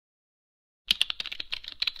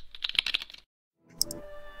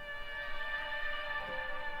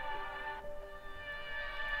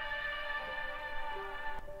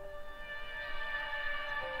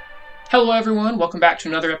Hello everyone, welcome back to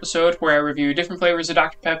another episode where I review different flavors of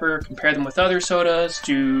Dr. Pepper, compare them with other sodas,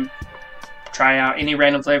 to try out any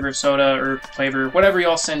random flavor of soda or flavor, whatever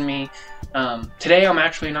y'all send me. Today I'm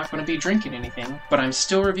actually not going to be drinking anything, but I'm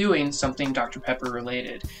still reviewing something Dr. Pepper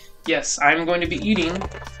related. Yes, I'm going to be eating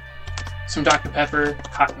some Dr. Pepper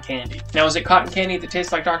cotton candy. Now, is it cotton candy that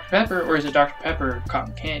tastes like Dr. Pepper, or is it Dr. Pepper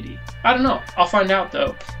cotton candy? I don't know. I'll find out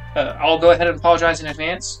though. I'll go ahead and apologize in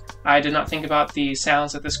advance. I did not think about the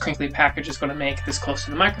sounds that this crinkly package is going to make this close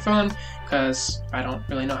to the microphone, because I don't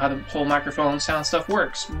really know how the whole microphone sound stuff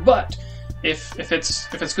works. But if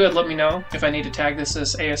it's good, let me know. If I need to tag this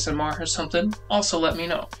as ASMR or something, also let me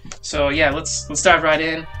know. So yeah, let's dive right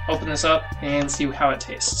in, open this up, and see how it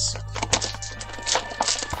tastes.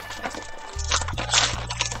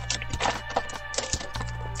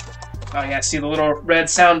 Oh yeah, see the little red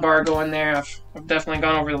sound bar going there? I've definitely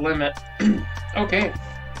gone over the limit. Okay,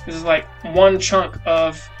 this is like one chunk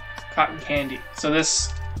of cotton candy, so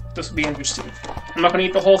this will be interesting. I'm not gonna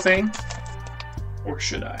eat the whole thing, or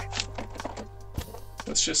should I?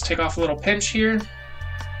 Let's just take off a little pinch here.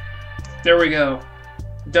 There we go.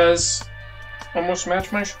 It does almost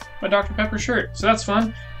match my Dr. Pepper shirt, so that's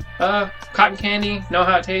fun. Cotton candy, know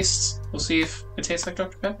how it tastes. We'll see if it tastes like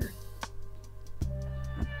Dr. Pepper.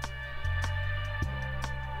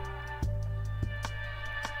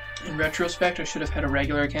 In retrospect, I should have had a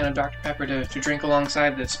regular can of Dr. Pepper to drink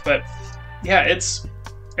alongside this, but yeah, it's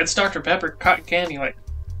Dr. Pepper cotton candy. Like,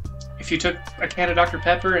 if you took a can of Dr.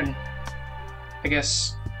 Pepper and, I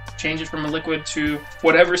guess, change it from a liquid to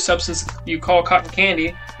whatever substance you call cotton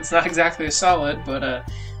candy, it's not exactly a solid, but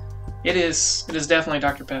it is definitely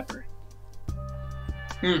Dr. Pepper.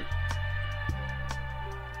 Oh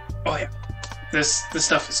yeah, this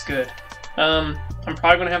stuff is good. I'm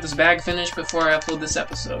probably going to have this bag finished before I upload this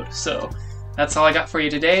episode, so that's all I got for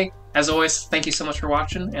you today. As always, thank you so much for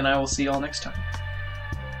watching, and I will see you all next time.